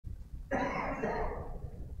Good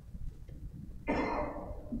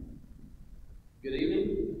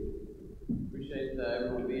evening. Appreciate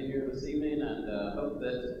everyone being here this evening, and hope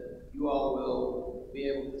that you all will be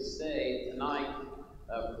able to stay tonight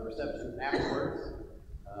for the reception afterwards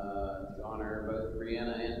to honor both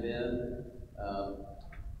Brianna and Ben.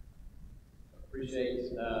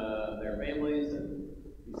 Appreciate their families and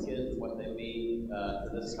these kids and what they mean to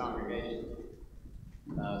this congregation.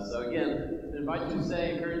 So again, invite you to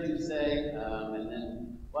stay, encourage you to stay, and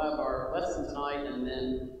then we'll have our lesson tonight, and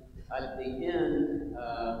then at the end,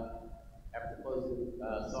 after the closing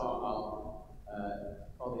song, I'll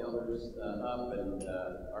call the elders up, and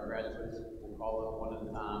our graduates will call up one at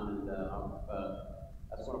a time, and I'll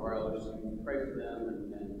ask one of our elders to pray for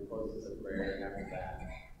them and close us in prayer after that.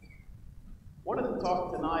 Wanted to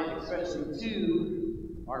talk tonight, especially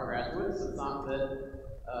to our graduates. It's not that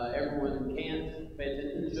everyone can't pay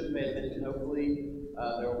attention, should pay attention. Hopefully,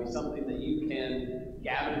 there will be something that you can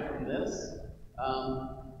gather from this.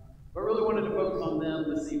 But really wanted to focus on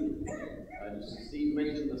them this evening. Just as Steve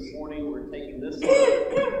mentioned this morning, we're taking this to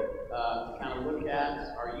kind of look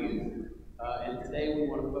at our youth. And today we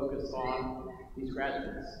want to focus on these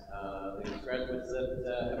graduates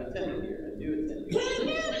that have attended here and do attend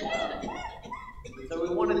here. So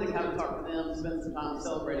we wanted to kind of talk to them, spend some time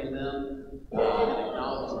celebrating them, and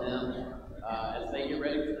acknowledging them as they get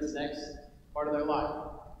ready for this next part of their life.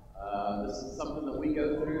 This is something that we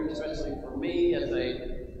go through, especially for me as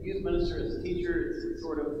a youth minister, as a teacher. It's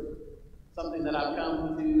sort of something that I've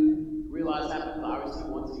come to realize happens obviously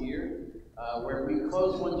once a year, where we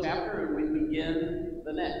close one chapter and we begin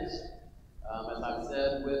the next. As I've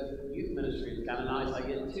said with youth ministry, it's kind of nice. I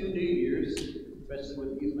get 2 New Years, especially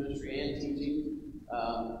with youth ministry and teaching.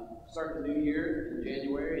 Start the new year in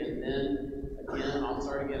January, and then again, I'll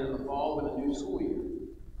start again in the fall with a new school year.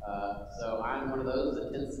 So I'm one of those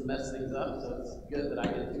that tends to mess things up, so it's good that I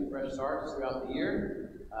get 2 fresh starts throughout the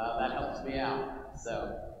year. That helps me out.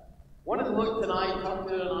 So wanted to talk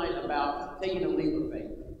to you tonight about taking a leap of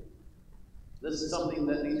faith. This is something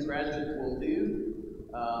that these graduates will do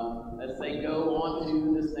as they go on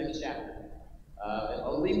to this next chapter.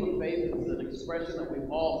 A leap of faith is an expression that we've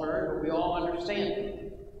all heard, but we all understand it.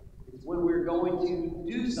 It's when we're going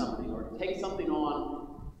to do something or take something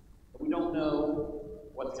on, but we don't know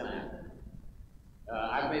what's going to happen.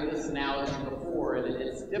 I've made this analogy before, and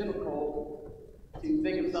it's difficult to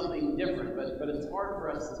think of something different, but it's hard for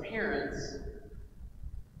us as parents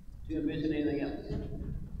to envision anything else.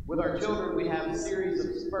 With our children, we have a series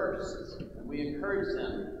of spurts, and we encourage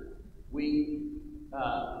them. We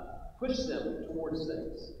push them towards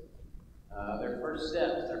things. Their first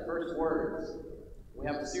steps, their first words. We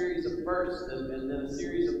have a series of bursts and then a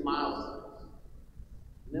series of milestones.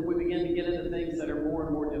 And then we begin to get into things that are more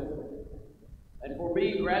and more difficult. And for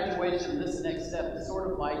me, graduation, this next step, is sort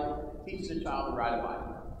of like teaching a child to ride a bike.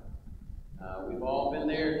 We've all been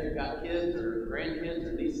there. If you've got kids or grandkids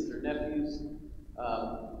or nieces or nephews,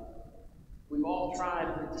 we've all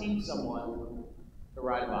tried to teach someone to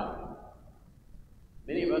ride a bike.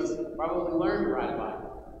 Many of us probably learned to ride a bike.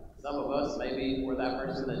 Some of us maybe were that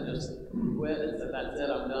person that just quit and said, that's it,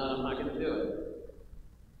 I'm done, I'm not going to do it.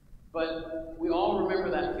 But we all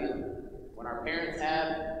remember that feeling. When our parents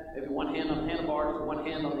had maybe one hand on the handlebars or one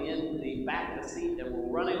hand on the back of the seat and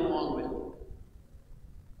were running along with you.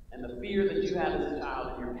 And the fear that you had as a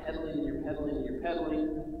child, and you're pedaling and you're pedaling and you're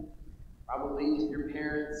pedaling, probably each of your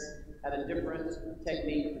parents had a different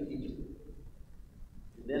technique for teaching you.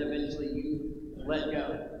 And then eventually you let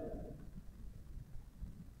go.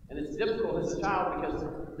 And it's difficult as a child because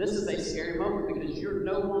this is a scary moment because you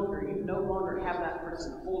no longer have that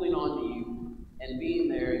person holding on to you and being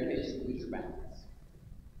there in case you lose your balance.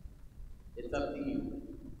 It's up to you.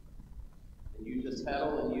 And you just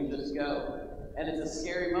pedal and you just go. And it's a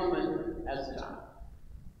scary moment as a child.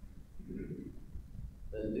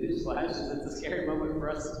 The newsflash is it's a scary moment for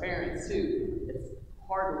us as parents too. It's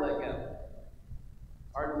hard to let go.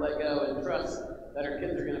 Hard to let go and trust that our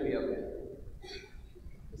kids are going to be okay.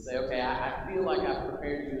 To say, okay, I feel like I've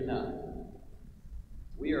prepared you enough.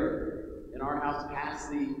 We are, in our house, past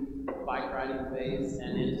the bike riding phase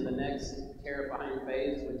and into the next terrifying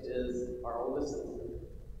phase, which is our oldest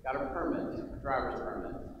got a permit, a driver's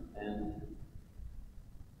permit. And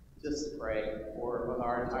just pray with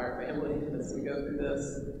our entire family as we go through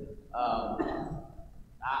this.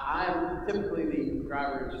 I'm typically the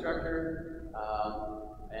driver instructor,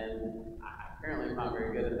 and apparently I'm not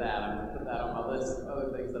very good at that. I'm going to put that on my list of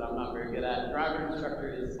other things that I'm not very good at. Driver instructor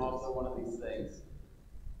is also one of these things.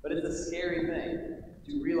 But it's a scary thing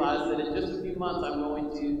to realize that in just a few months I'm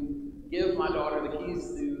going to give my daughter the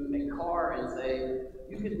keys to a car and say,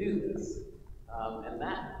 you can do this. And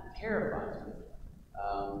that terrifies me.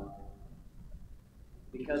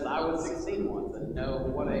 Because I was 16 once and know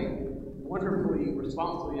what a wonderfully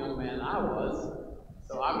responsible young man I was.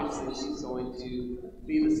 So obviously she's going to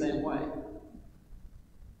be the same way.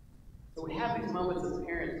 So we have these moments as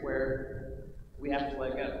parents where we have to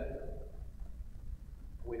let go.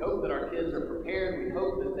 We hope that our kids are prepared. We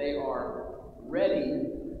hope that they are ready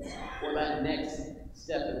for that next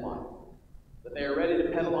step in life. That they are ready to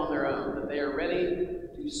pedal on their own. That they are ready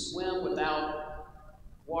to swim without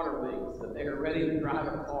water wings. That they are ready to drive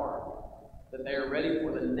a car. That they are ready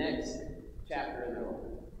for the next chapter in their life.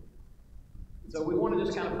 So we want to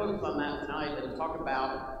just kind of focus on that tonight and talk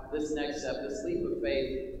about this next step, this leap of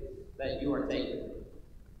faith that you are taking.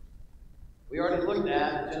 We already looked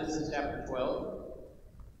at Genesis chapter 12.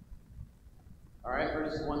 All right,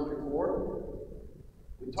 verses 1 through 4.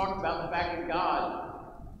 We talked about the fact that God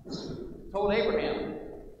told Abraham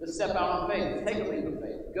to step out on faith, take a leap of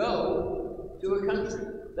faith. Go to a country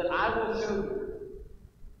that I will show you.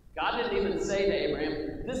 God didn't even say to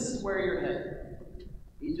Abraham, this is where you're headed.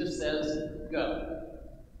 He just says, go.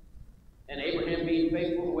 And Abraham, being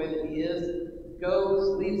faithful the way that he is,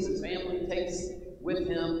 goes, leaves his family, takes with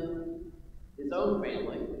him his own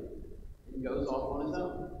family, and goes off on his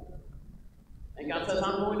own. And God says,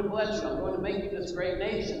 I'm going to bless you. I'm going to make you this great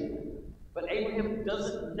nation. But Abraham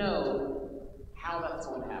doesn't know how that's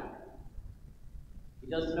going to happen. He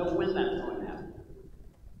doesn't know when that's going to happen.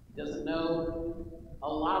 He doesn't know a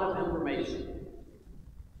lot of information.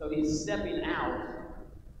 So he's stepping out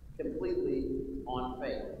completely on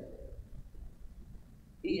faith.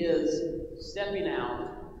 He is stepping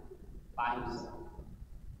out by himself.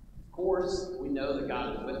 Of course, we know that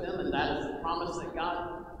God is with him, and that is the promise that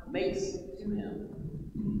God makes to him.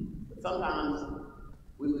 But sometimes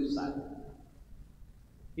we lose sight of it.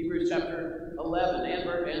 Hebrews chapter 11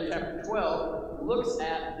 and chapter 12 looks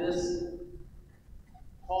at this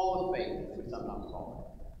hall of faith, as we sometimes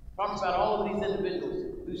call it. Talks about all of these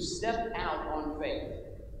individuals who stepped out on faith.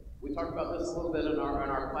 We talked about this a little bit in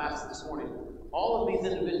our class this morning. All of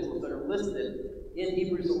these individuals that are listed in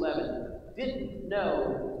Hebrews 11 didn't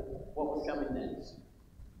know what was coming next.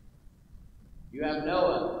 You have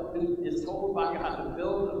Noah, who is told by God to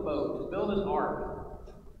build a boat, to build an ark,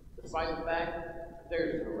 despite the fact that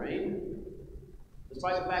there's no rain,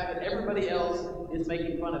 despite the fact that everybody else is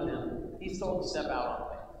making fun of him. He's told to step out on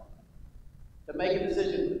faith, to make a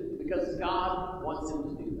decision, because God wants him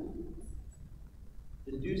to do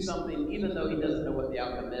that. To do something even though he doesn't know what the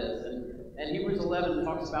outcome is. And Hebrews 11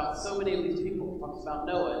 talks about so many of these people. It talks about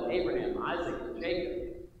Noah and Abraham, Isaac and Jacob.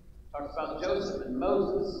 It talks about Joseph and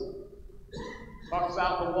Moses. It talks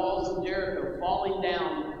about the walls of Jericho falling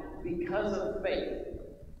down because of faith.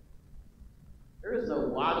 There is no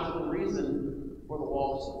logical reason for the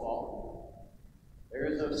walls to fall. There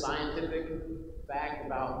is no scientific fact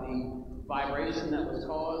about the vibration that was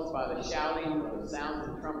caused by the shouting or the sounds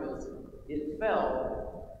of trumpets. It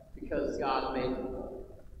fell because God made it fall.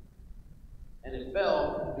 And it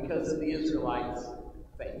fell because of the Israelites'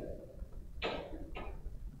 faith.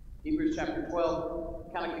 Hebrews chapter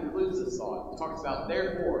 12 kind of concludes this thought. It talks about,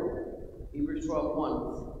 therefore, Hebrews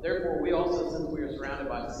 12:1. Therefore, we also, since we are surrounded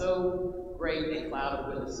by so great a cloud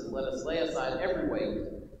of witnesses, let us lay aside every weight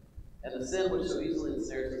and the sin which so easily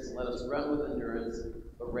ensnares us, and let us run with endurance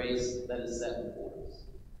the race that is set before us.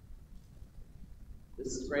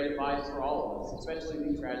 This is great advice for all of us, especially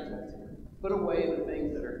these graduates. Put away the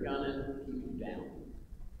things that are going to keep you down.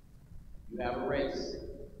 You have a race.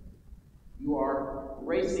 You are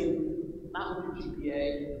racing not with your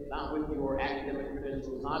GPA, not with your academic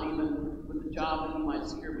credentials, not even with the job that you might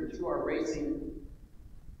secure, but you are racing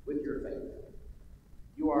with your faith.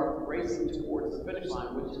 You are racing towards the finish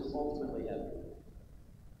line, which is ultimately heaven.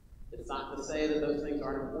 It's not to say that those things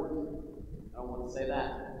aren't important. I don't want to say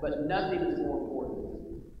that. But nothing is more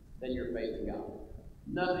important than your faith in God.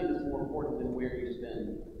 Nothing is more important than where you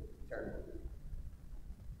spend eternity.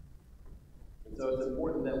 And so it's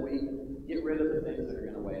important that we get rid of the things that are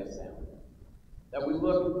going to weigh us down. That we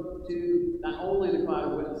look to not only the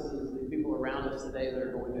cloud of witnesses, the people around us today that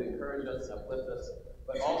are going to encourage us and uplift us,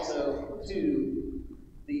 but also to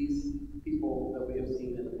these people that we have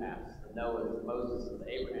seen in the past, the Noahs, the Moses, the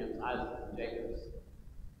Abrahams, Isaac, and Jacobs.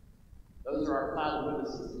 Those are our cloud of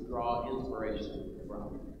witnesses to draw inspiration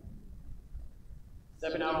from.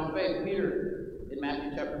 Stepping out on faith, Peter, in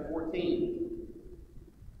Matthew chapter 14.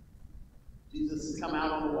 Jesus has come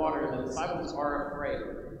out on the water, and the disciples are afraid.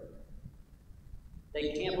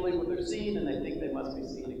 They can't believe what they're seeing, and they think they must be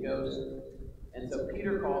seeing a ghost. And so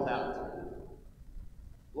Peter calls out to him,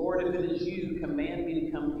 Lord, if it is you, command me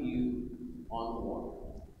to come to you on the water.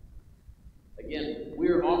 Again,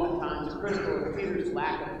 we're oftentimes critical of Peter's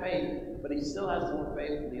lack of faith, but he still has more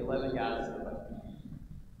faith than the 11 guys in the boat.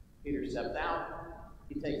 Peter steps out,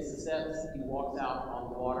 he takes the steps, he walks out on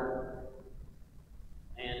the water,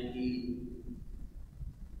 and he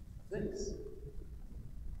sinks.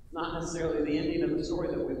 Not necessarily the ending of the story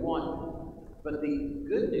that we want, but the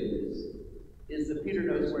good news is that Peter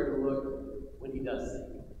knows where to look when he does sink.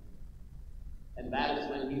 And that is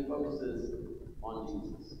when he focuses on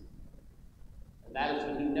Jesus. And that is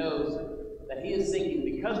when he knows that he is sinking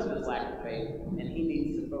because of his lack of faith, and he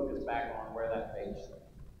needs to focus back on where that faith should be.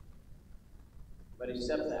 But he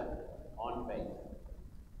steps out on faith.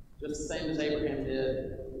 Just the same as Abraham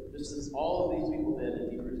did, just as all of these people did in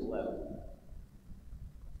Hebrews 11.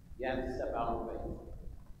 You have to step out on faith.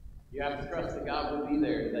 You have to trust that God will be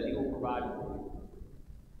there, that he will provide for you,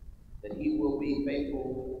 that he will be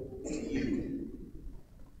faithful to you.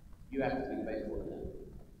 You have to be faithful to him.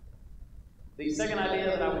 The second idea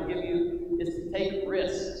that I would give you is to take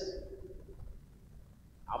risks.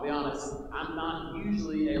 I'll be honest, I'm not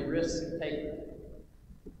usually a risk taker.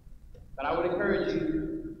 But I would encourage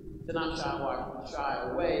you to not shy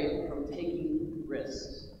away from taking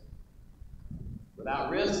risks.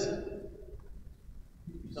 Without risk,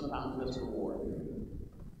 you sometimes miss reward.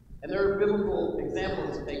 And there are biblical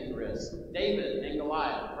examples of taking risks. David and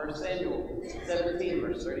Goliath, 1 Samuel 17,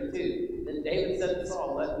 verse 32. Then David said to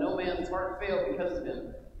Saul, "Let no man's heart fail because of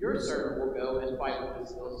him. Your servant will go and fight with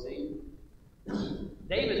this Philistine."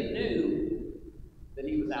 David knew that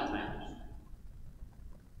he was outmatched.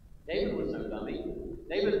 David was no dummy.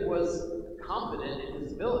 David was confident in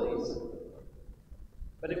his abilities.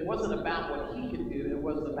 But it wasn't about what he could do, it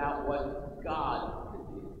was about what God could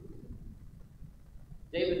do.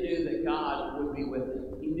 David knew that God would be with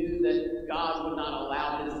him. He knew that God would not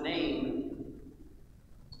allow his name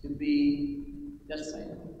to be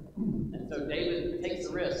decimated. And so David takes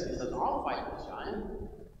the risk. He says, "I'll fight this giant."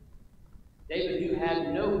 David, who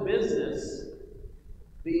had no business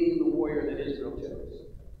being the warrior that Israel chose.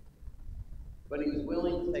 But he was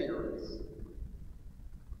willing to take a risk.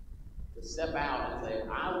 To step out and say,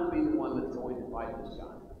 "I will be the one that's going to fight this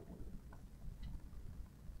giant."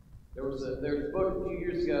 There was a book a few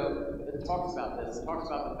years ago that talks about this. It talks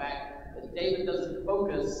about the fact that David doesn't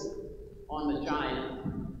focus on the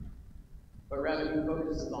giant, but rather he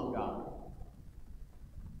focuses on God.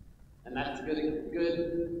 And that's a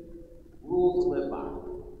good rule to live by.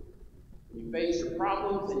 When you face your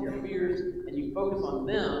problems and your fears and you focus on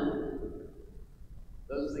them,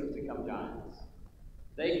 those things become giants.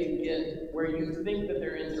 They can get where you think that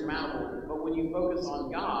they're insurmountable, but when you focus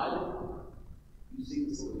on God, you see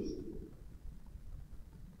the solution.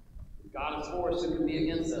 If God is for us, who can be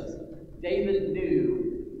against us? David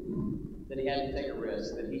knew that he had to take a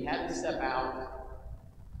risk, that he had to step out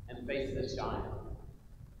and face this giant.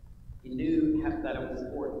 He knew that it was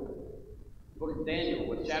important. The book of Daniel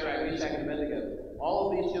with Shadrach, Meshach, and Abednego.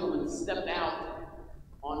 All of these gentlemen stepped out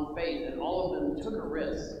on faith, and all of them took a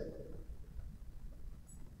risk.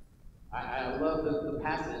 I love the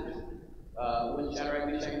passage when Shadrach,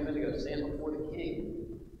 Meshach, and Abednego stand before the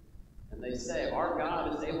king. And they say, "Our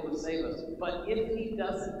God is able to save us. But if he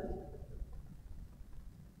doesn't,"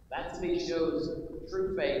 that to me shows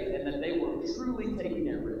true faith and that they were truly taking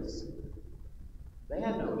a risk. They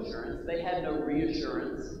had no assurance. They had no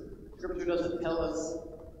reassurance. Scripture doesn't tell us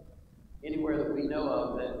anywhere that we know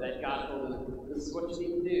of that God told them, "This is what you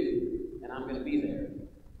need to do, and I'm going to be there."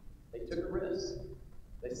 They took a risk.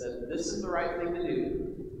 They said, "This is the right thing to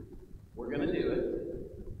do. We're going to do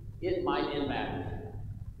it. It might end badly."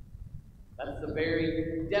 That's the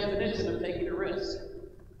very definition of taking a risk.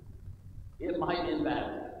 It might end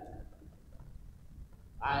badly.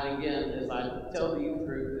 And again, as I tell the youth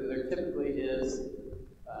group, there typically is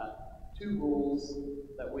two rules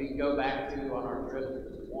that we go back to on our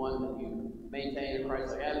trip. One, that you maintain a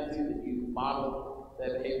Christ-like attitude, that you model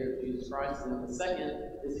the behavior of Jesus Christ. And then the second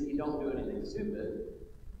is that you don't do anything stupid.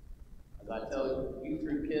 As I tell youth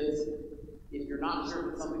group kids, if you're not sure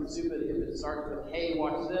if it's something stupid, if it starts with, "Hey,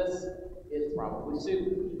 watch this," it's probably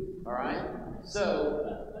stupid. All right?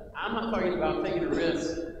 So, I'm not talking about taking a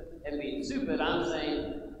risk and being stupid. I'm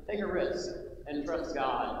saying take a risk and trust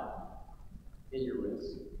God in your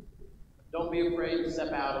risk. Don't be afraid to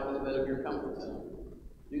step out a little bit of your comfort zone.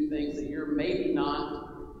 Do things that you're maybe not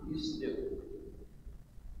used to doing.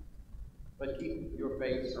 But keep your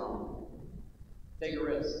faith strong. Take a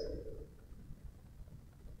risk.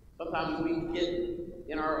 Sometimes we get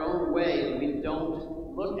in our own way and we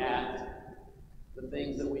don't look at the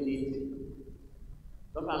things that we need to.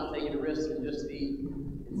 Sometimes taking a risk can just be,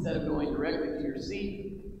 instead of going directly to your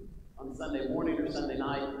seat on Sunday morning or Sunday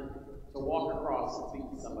night, to walk across and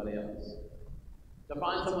speak to somebody else. To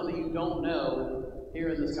find someone that you don't know here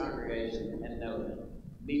in this congregation and know them.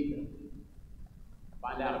 Meet them.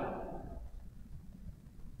 Find out about them.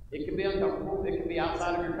 It can be uncomfortable. It can be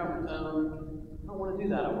outside of your comfort zone. I don't want to do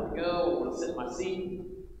that. I want to go. I want to sit in my seat.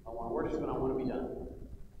 I want to worship and I want to be done.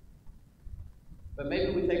 But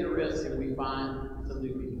maybe we take a risk and we find some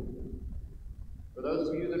new people. For those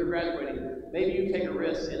of you that are graduating, maybe you take a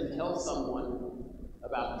risk and tell someone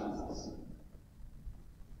about Jesus.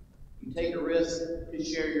 You take a risk to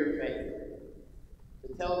share your faith,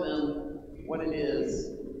 to tell them what it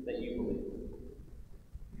is that you believe.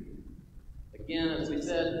 Again, as we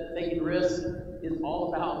said, taking risks is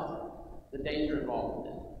all about the danger involved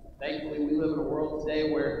in it. Thankfully, we live in a world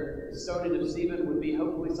today where the stoning of Stephen would be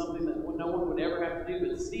hopefully something that no one would ever have to do,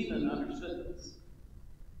 but Stephen understood this.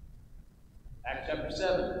 Acts chapter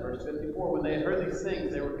 7, verse 54, when they had heard these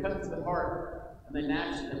things, they were cut to the heart, and they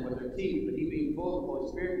gnashed them with their teeth. But he, being full of the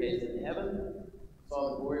Holy Spirit, gazed into heaven,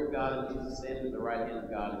 saw the glory of God, and Jesus standing at the right hand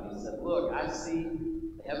of God. And he said, "Look, I see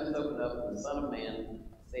the heavens opened up, and the Son of Man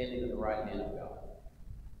standing at the right hand of God."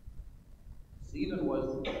 Stephen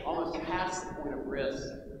was almost past the point of risk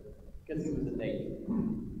because he was in danger.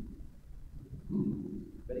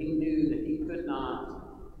 But he knew that he could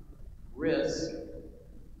not risk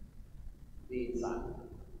being silent.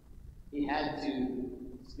 He had to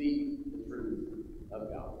speak the truth of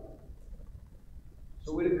God.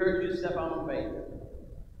 So we'd encourage you to step out on faith.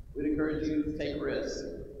 We'd encourage you to take risks.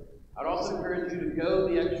 I'd also encourage you to go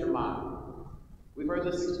the extra mile. We've heard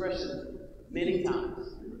this expression many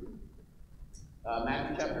times.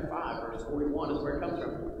 Matthew chapter 5, verse 41 is where it comes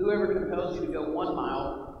from. Whoever compels you to go 1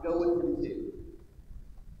 mile, go with him 2.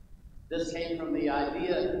 This came from the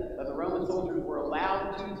idea that the Roman soldiers were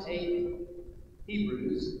allowed to take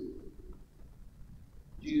Hebrews,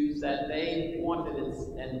 Jews that they wanted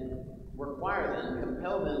and require them,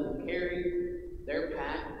 compel them to carry their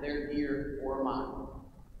pack, their gear for a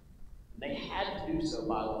mile. They had to do so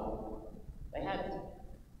by law. They had to.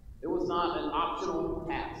 It was not an optional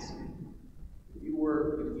task. If you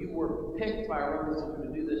were picked by a Roman soldier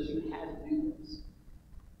to do this, you had to do this.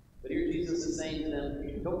 But here Jesus is saying to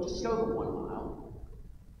them, don't just go the 1 mile.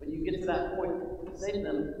 When you get to that point, say to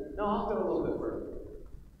them, no, I'll go a little bit further.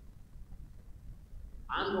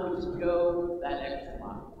 I'm going to go that extra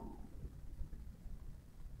mile.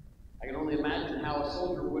 I can only imagine how a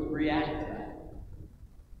soldier would react to that.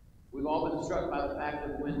 We've all been struck by the fact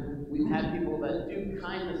that when we've had people that do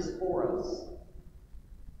kindness for us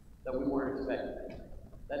that we weren't expecting,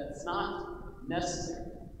 that it's not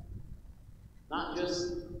necessary. Not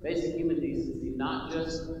just basic human decency, not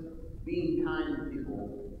just being kind to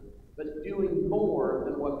people, but doing more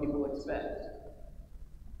than what people expect.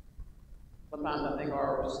 Sometimes I think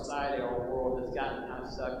our society, our world has gotten kind of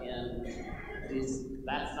stuck in these,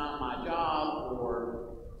 that's not my job,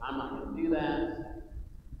 or I'm not going to do that.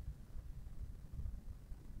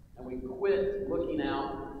 And we quit looking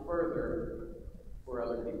out further for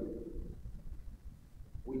other people.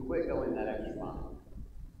 We quit going that extra mile.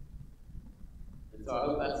 And so I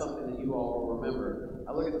hope that's something that you all will remember.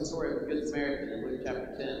 I look at the story of the Good Samaritan in Luke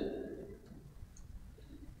chapter 10.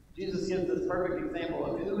 Jesus gives this perfect example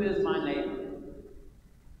of who is my neighbor.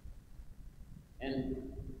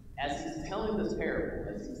 And as he's telling this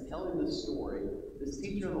parable, as he's telling this story, this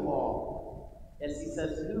teacher of the law, as he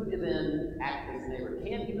says, who did then act as neighbor,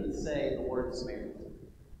 can't even say the word Samaritan.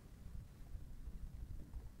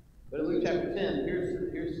 But in Luke chapter 10,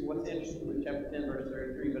 here's what's interesting. Luke chapter 10, verse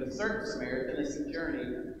 33. But a certain Samaritan, as he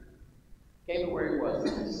journeyed, came to where he was.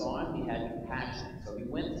 When he saw him, he had compassion. So he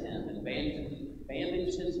went to him and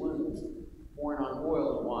bandaged his wounds, pouring on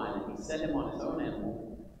oil and wine. And he set him on his own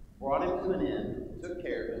animal, brought him to an inn, took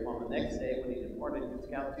care of him. On the next day, when he departed, he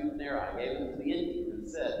took out 2 denarii, gave them to the innkeeper, and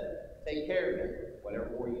said, take care of him. Whatever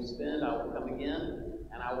more you spend, I will come again,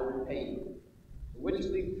 and I will repay you. Which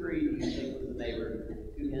of these 3 do you think was the neighbor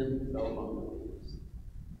to him who fell among the thieves?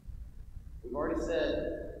 We've already said,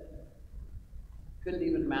 couldn't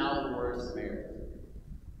even mouth the word Samaritan.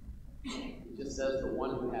 It just says the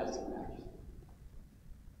one who has compassion.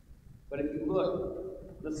 But if you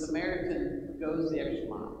look, the Samaritan goes the extra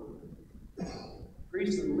mile. The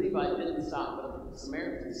priest and the Levite didn't stop, but the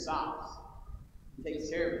Samaritan stops. He takes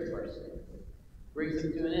care of this person. Brings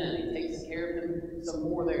him to an inn. He takes care of him some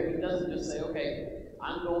more there. He doesn't just say, okay,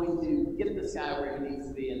 I'm going to get this guy where he needs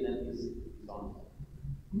to be, and then he's on.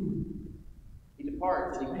 He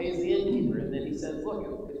departs, and he pays the innkeeper, and then he says,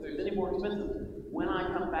 look, if there's any more expenses, when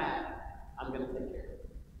I come back, I'm going to take care of it.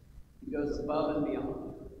 He goes above and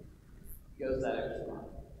beyond. He goes that extra mile.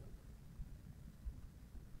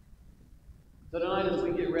 So tonight, as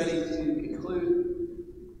we get ready to conclude,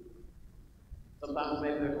 sometimes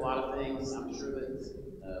maybe there's a lot of things. I'm sure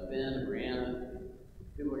that Ben and Brianna,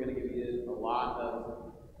 people are going to give you a lot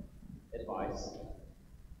of advice.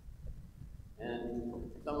 And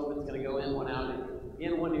some of it's going to go in one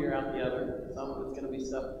ear, out the other. Some of it's going to be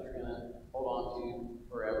stuff that you're going to hold on to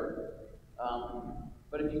forever.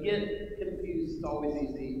 But if you get confused, it's always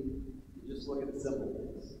easy to just look at the simple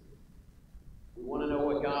things. We want to know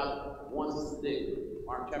what God wants us to do.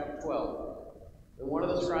 Mark chapter 12. Then one of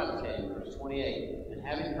the scribes came, verse 28, and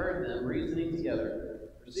having heard them reasoning together,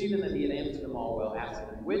 perceiving that he had answered them all well, asked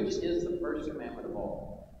them, which is the first commandment of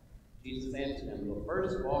all? Jesus answered him, the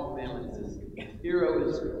first of all commandments is, Hear, O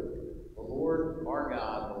Israel, the Lord our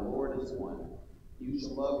God, the Lord is one. You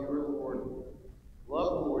shall love your Lord.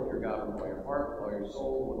 Love the Lord your God with all your heart, with all your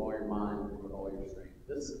soul, with all your mind, and with all your strength.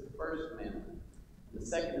 This is the first commandment. The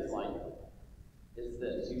second is like it. Is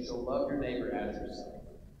this, you shall love your neighbor as yourself.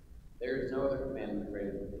 There is no other commandment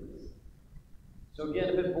greater than these. So again,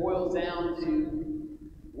 if it boils down to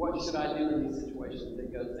what should I do in these situations,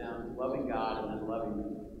 it goes down to loving God and then loving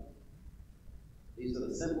people. These are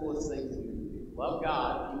the simplest things that you can do. Love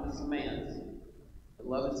God, keep His commands, and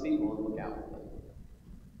love His people and look out for them.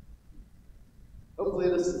 Hopefully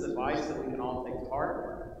this is advice that we can all take to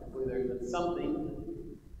heart. Hopefully there's been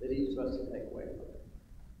something that each of us can take away from it.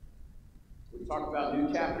 We've talked about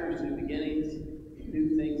new chapters, new beginnings,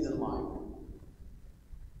 new things in life.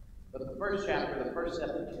 But the first chapter, the first step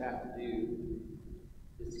that you have to do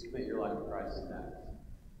is to commit your life to Christ in baptism.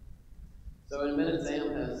 So in a minute,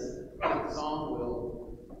 Sam has the song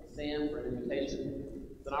will stand for an invitation.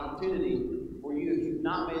 It's an opportunity for you, if you've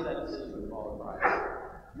not made that decision to follow Christ,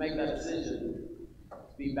 to make that decision to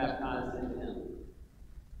be baptized into Him.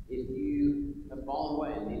 If you have fallen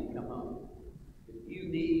away and need to come home, if you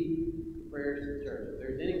need prayers of the church, if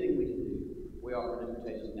there's anything we can do, we offer an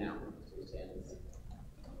invitation now. So we stand and sing.